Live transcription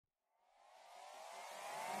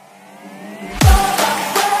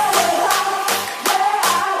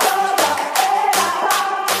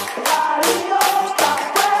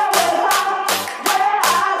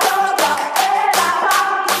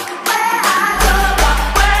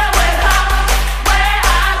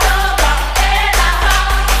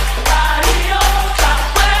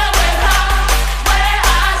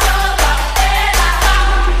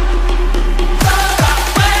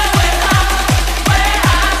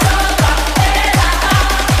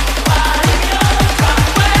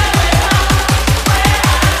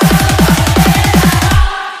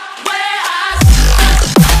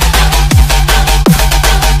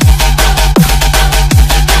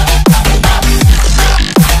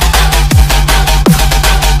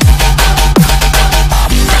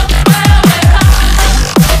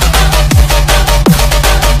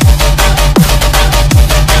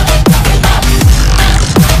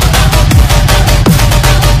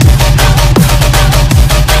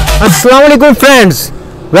अस्सलाम वालेकुम friends,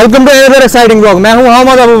 welcome to another exciting blog. मैं हूं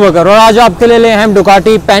मोहम्मद अबू बकर और आज आपके लिए ले हम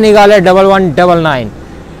डुकाटी पैनिगाले 1199।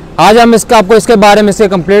 आज हम आपको इसके बारे में, इसके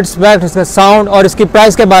कंप्लीट स्पेक्स, इसका साउंड और इसकी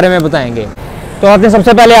प्राइस के बारे में बताएंगे। तो आपने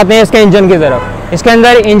सबसे पहले आते हैं इसके इंजन की तरफ। इसके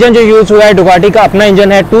अंदर इंजन जो यूज़ हुआ है डुकाटी का अपना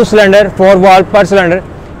इंजन है, 2 सिलेंडर 4 वाल्व पर सिलेंडर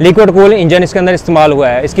लिक्विड कूल इंजन इसके अंदर इस्तेमाल हुआ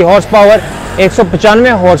है। इसकी horse power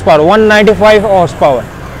 195 horse power 195 horse power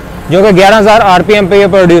जो कि 11,000 आरपीएम पे ये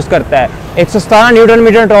प्रोड्यूस करता है। 117 न्यूटन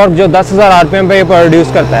मीटर टॉर्क जो 10,000 आरपीएम पे ये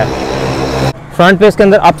प्रोड्यूस करता है। फ्रंट पे इसके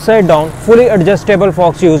अंदर upside down fully adjustable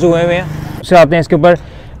fox use हुए हैं। उससे आते हैं इसके ऊपर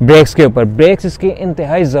ब्रेक्स के ऊपर। ब्रेक्स इसकी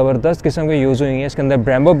इंतहाई ज़बरदस्त किस्म की यूज़ हुई हैं। इसके अंदर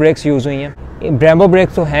ब्रेम्बो ब्रेक्स यूज़ हुई हैं। ब्रेम्बो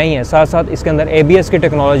ब्रेक्स तो हैं ही हैं, साथ साथ इसके अंदर ABS की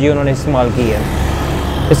टेक्नोलॉजी उन्होंने इस्तेमाल की है।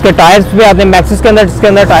 इसके टायर्स पे आते हैं मैक्सिस के अंदर, इसके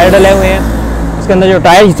अंदर टायर डले हुए हैं। इसके अंदर जो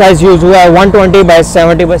टायर साइज़ यूज़ हुआ है 120 by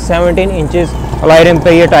 70 by 17 inches alloy rim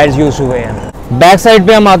पे ये टायर्स यूज़ हुए हैं। बैक साइड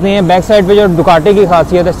पे हम आते हैं। बैक साइड पे जो डुकाटी की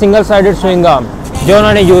खासियत है सिंगल साइडेड स्विंग आर्म जो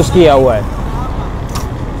उन्होंने यूज़ किया हुआ है।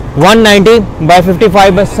 190 बाई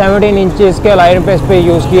 55 बाई 17 इंचज़ के अलॉय रिम पे इस पर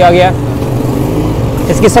यूज़ किया गया।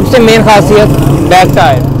 इसकी सबसे मेन खासियत back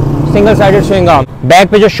tyre single sided swing arm. Back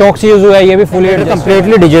पे जो शॉक्स यूज़ हुआ है ये भी फुली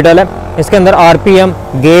कम्प्लीटली डिजिटल है। इसके अंदर RPM,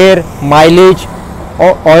 गेयर, माइलेज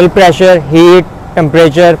और ऑयल प्रेशर, हीट,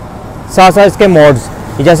 टेम्परेचर, साथ साथ इसके मोड्स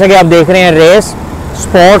जैसे कि आप देख रहे हैं रेस,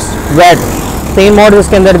 स्पोर्ट्स, वेट, 3 मोड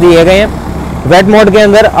इसके अंदर दिए गए हैं। वेट मोड के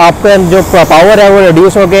अंदर आपका जो पावर है वो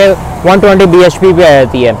रिड्यूस होकर 120 bhp पे आ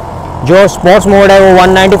जाती है। जो स्पोर्ट्स मोड है वो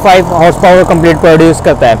 195 हॉर्स पावर कंप्लीट प्रोड्यूस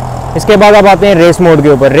करता है। इसके बाद आप आते हैं रेस मोड के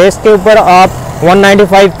ऊपर। रेस के ऊपर आप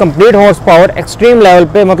 195 complete horse power extreme level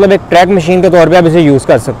पे, मतलब एक ट्रैक मशीन के तौर पे आप इसे यूज़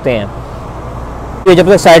कर सकते हैं। तो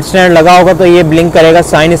जब तक साइड स्टैंड लगा होगा तो ये ब्लिंक करेगा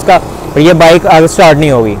साइन इसका, और ये बाइक आगे स्टार्ट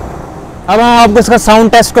नहीं होगी। अब हम आपको इसका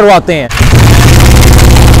साउंड टेस्ट करवाते हैं।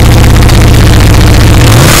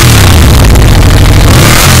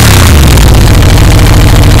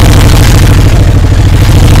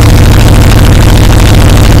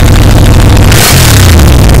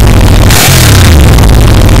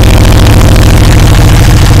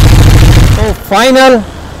 तो फाइनल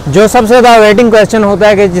जो सबसे ज़्यादा वेटिंग क्वेश्चन होता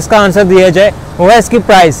है कि जिसका आंसर दिया जाए वो है इसकी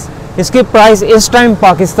प्राइस। इसकी प्राइस इस टाइम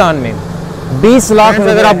पाकिस्तान में 20 लाख।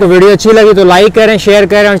 अगर आपको वीडियो अच्छी लगी तो लाइक करें, शेयर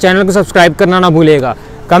करें और चैनल को सब्सक्राइब करना ना भूलिएगा।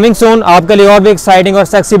 कमिंग सून आपके लिए और भी एक्साइटिंग और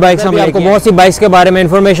सेक्सी बाइक्स, आपको बहुत सी बाइक्स के बारे में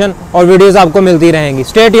इंफॉर्मेशन और वीडियोस आपको मिलती रहेंगी।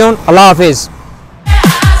 Stay tuned. अल्लाह हाफिज़।